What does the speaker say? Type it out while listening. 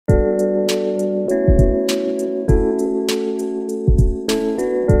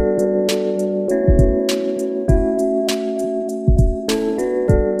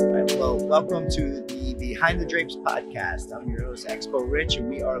Behind the Drapes podcast. I'm your host, Expo Rich, and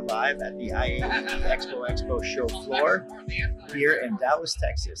we are live at the IAEE EXPO EXPO show floor here in Dallas,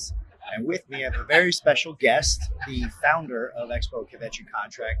 Texas. And with me, I have a very special guest, the founder of EXPO Convention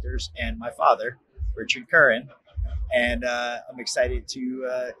Contractors, and my father, Richard Curran. And I'm excited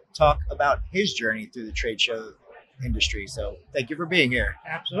to talk about his journey through the trade show industry. So thank you for being here.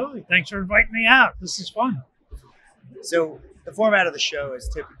 Absolutely. Thanks for inviting me out. This is fun. So the format of the show is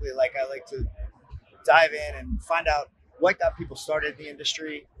typically I like to dive in and find out what got people started in the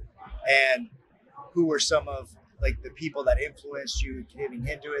industry and who were some of the people that influenced you getting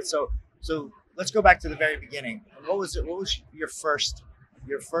into it. So let's go back to the very beginning. What was your first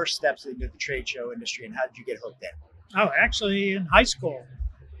steps into the trade show industry, and how did you get hooked in? Oh, actually, in high school,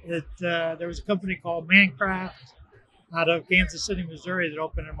 there was a company called Mancraft out of Kansas City, Missouri, that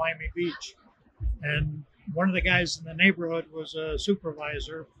opened in Miami Beach. And one of the guys in the neighborhood was a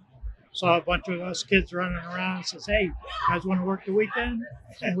supervisor. Saw a bunch of us kids running around and says, "Hey, you guys want to work the weekend?"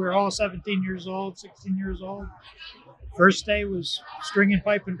 And we were all 17 years old, 16 years old. First day was stringing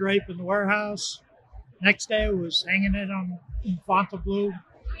pipe and drape in the warehouse. Next day was hanging it in Fontainebleau.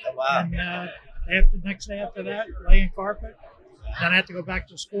 Oh, wow. And the next day after that, laying carpet. Then I had to go back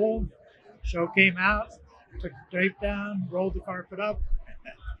to school. Show came out, took the drape down, rolled the carpet up,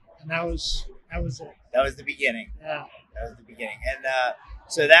 and that was it. That was the beginning. Yeah. That was the beginning. And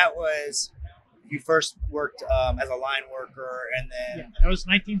so that was, you first worked as a line worker, and then... Yeah, that was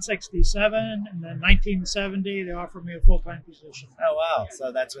 1967, and then 1970, they offered me a full-time position. Oh, wow.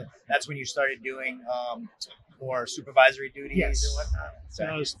 So that's when you started doing more supervisory duties. Yes. And whatnot.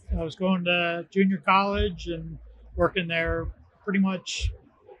 So I was going to junior college and working there pretty much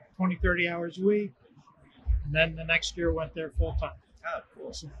 20, 30 hours a week. And then the next year went there full-time. Oh,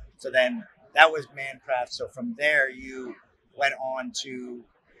 cool. So then that was Mancraft. So from there, you went on to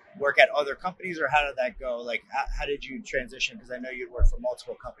work at other companies, or how did that go? How did you transition? Because I know you'd worked for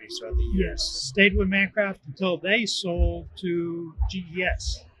multiple companies throughout the years. Yes, stayed with Mancraft until they sold to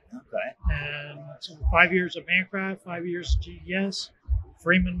GES. Okay. And so 5 years of Mancraft, 5 years of GES.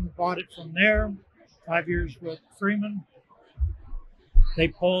 Freeman bought it from there. 5 years with Freeman. They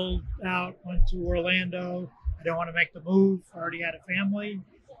pulled out, went to Orlando. I didn't want to make the move. I already had a family.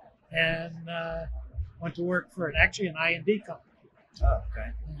 And went to work for an I&D company. Oh, okay.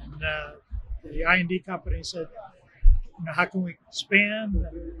 And the I&D company said, how can we expand?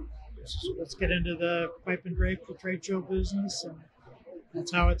 And let's get into the pipe and drape, the trade show business. And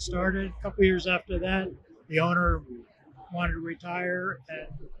that's how it started. A couple years after that, the owner wanted to retire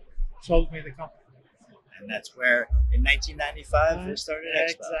and sold me the company. And that's where, in 1995, we started EXPO.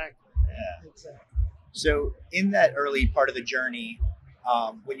 Exactly. Yeah. Exactly. So in that early part of the journey,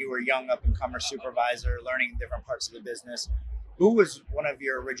 when you were a young up-and-comer supervisor, learning different parts of the business, who was one of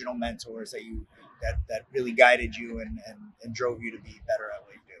your original mentors that really guided you and drove you to be better at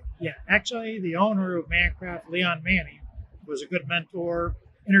what you do? Yeah, actually, the owner of Mancraft, Leon Manning, was a good mentor,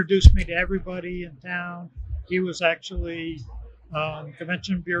 introduced me to everybody in town. He was actually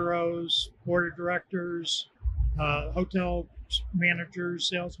convention bureaus, board of directors, hotel managers,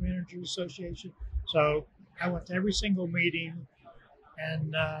 sales managers association. So I went to every single meeting,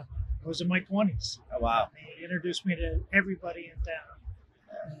 and I was in my 20s. Oh, wow. He introduced me to everybody in town,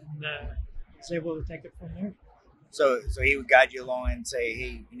 and was able to take it from there. So he would guide you along and say,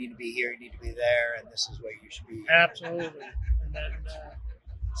 "Hey, you need to be here, you need to be there, and this is where you should be." Absolutely. And then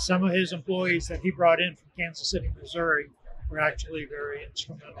some of his employees that he brought in from Kansas City, Missouri, were actually very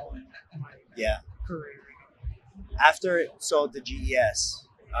instrumental in my career. After it sold to GES,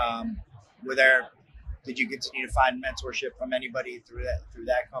 did you continue to find mentorship from anybody through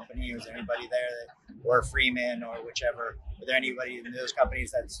that company? Was there anybody there or Freeman or whichever? Were there anybody in those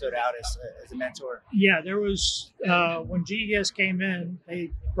companies that stood out as a mentor? Yeah, there was. When GES came in, they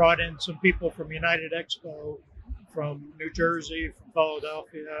brought in some people from United Expo, from New Jersey, from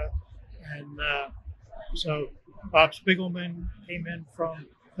Philadelphia, and so Bob Spiegelman came in from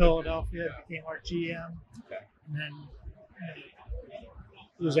Philadelphia, became our GM, okay. And then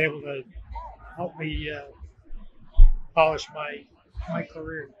he was able to help me polish my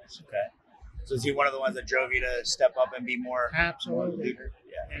career. Okay. So is he one of the ones that drove you to step up and be more Absolutely. leader?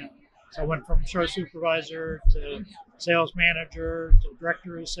 Yeah. So I went from show supervisor to sales manager to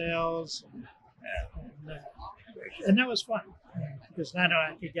director of sales. And that was fun because then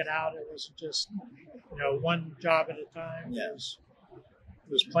I could get out. It wasn't just one job at a time. Yeah. It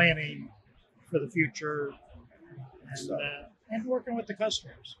was planning for the future and working with the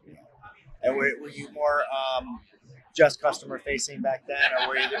customers. And were you more just customer facing back then, or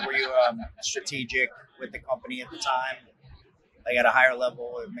were you strategic with the company at the time, like at a higher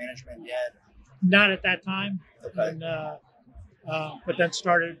level of management yet? Not at that time. Okay. And, but then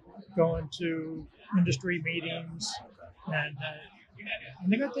started going to industry meetings. And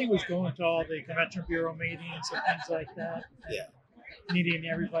the good thing was going to all the convention bureau meetings and things like that. Yeah. Meeting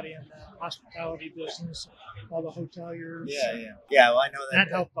everybody in the hospitality business, all the hoteliers. Yeah. Well, I know that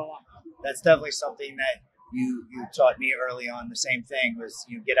helped a lot. That's definitely something that you taught me early on. The same thing was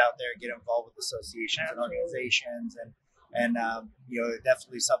get out there, get involved with associations and organizations, and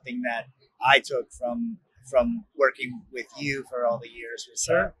definitely something that I took from working with you for all the years was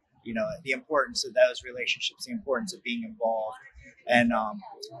the importance of those relationships, the importance of being involved, and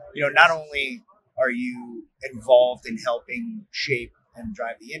not only are you involved in helping shape and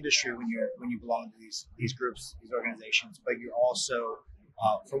drive the industry when you belong to these groups, these organizations, but you're also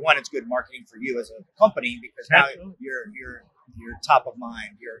for one, it's good marketing for you as a company because now you're top of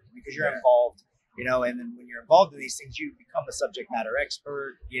mind. Because you're involved, and then when you're involved in these things, you become a subject matter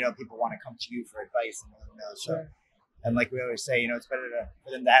expert. People want to come to you for advice and so. And like we always say, it's better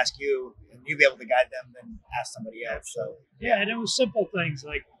for them to ask you and you be able to guide them than ask somebody else. So and it was simple things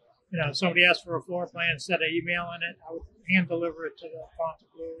like somebody asked for a floor plan, instead of emailing it, I would hand deliver it to the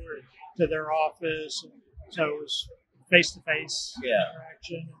Fontainebleau or to their office, and so it was face-to-face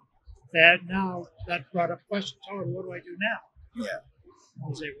interaction. That brought up questions. Oh, what do I do now? Yeah, I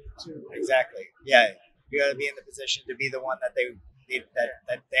was able to exactly. Yeah, you got to be in the position to be the one that they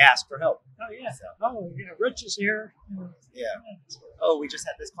ask for help. Oh yeah. So. Rich is here. Yeah. Oh, we just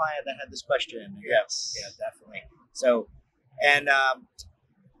had this client that had this question. Yes. Yeah, definitely. So, and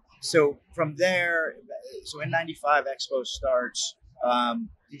so from there, so in '95, Expo starts.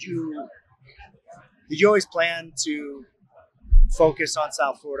 Did you always plan to focus on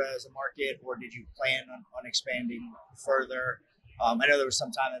South Florida as a market, or did you plan on expanding further? I know there was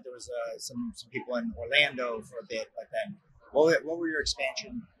some time that there was some people in Orlando for a bit, but then what were your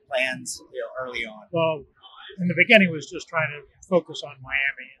expansion plans early on? Well, in the beginning, it was just trying to focus on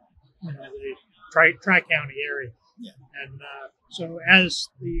Miami and the Tri-County area. Yeah. And so as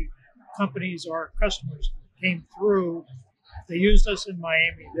the companies, our customers, came through, if they used us in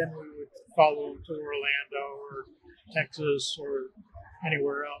Miami, then we would follow them to Orlando or Texas or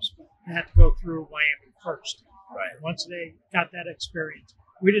anywhere else. But they had to go through Miami first. Right. Once they got that experience,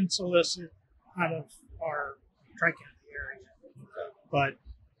 we didn't solicit out of our Tri-County area. But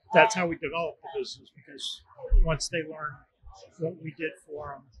that's how we developed the business, because once they learned what we did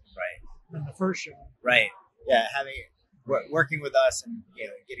for them in the first show. Right. Yeah, working with us and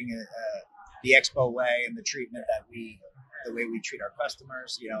getting the Expo way and the treatment the way we treat our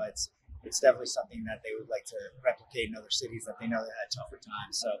customers, it's definitely something that they would like to replicate in other cities that they know that had tougher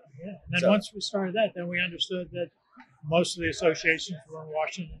times. So and then once we started that, then we understood that most of the associations were in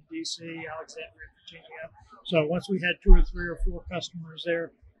Washington, D.C., Alexandria, Virginia. So once we had 2 or 3 or 4 customers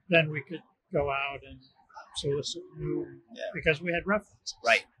there, then we could go out and solicit new because we had references.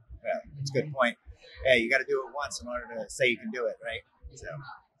 Right. Yeah, that's a good point. Yeah, you got to do it once in order to say you can do it, right?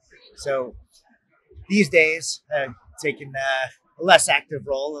 So these days, taking a less active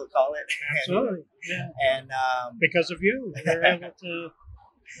role, we'll call it. Absolutely, And because of you, we're able to,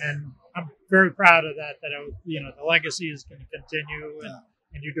 and I'm very proud of that. That the legacy is going to continue,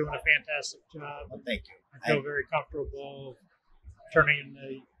 and you're doing a fantastic job. Well, thank you. I feel very comfortable turning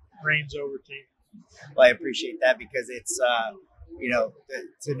the reins over to you. Well, I appreciate that, because it's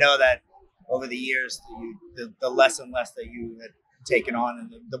to know that over the years, the less and less that you had taken on,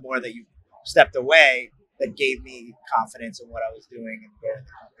 and the more that you stepped away, that gave me confidence in what I was doing and growing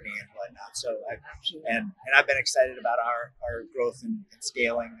the company and whatnot. So, and I've been excited about our growth and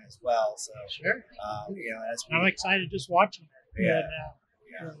scaling as well. So, sure. I'm excited just watching it.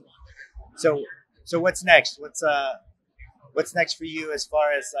 Yeah. So what's next? What's next for you as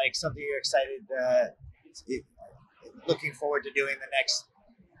far as like something you're excited, looking forward to doing the next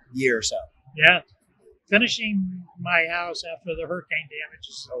year or so? Yeah. Finishing my house after the hurricane damage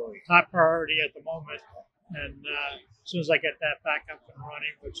is top priority at the moment. And as soon as I get that back up and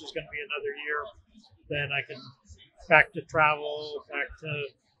running, which is going to be another year, then I can back to travel, back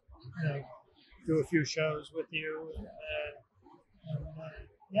to do a few shows with you,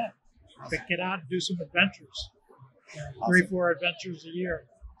 pick it out and do some adventures. Awesome. 3-4 adventures a year.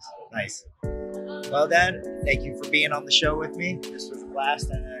 Nice. Well, Dad, thank you for being on the show with me. This was a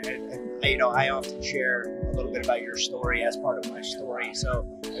blast, and I often share a little bit about your story as part of my story.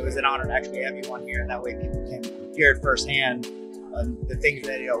 So it was an honor to actually have you on here, and that way people can hear it firsthand, the things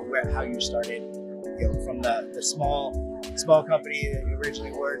that how you started, from the small company that you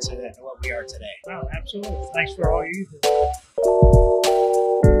originally were to what we are today. Wow, absolutely. Thanks for all you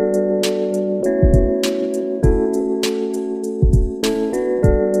do.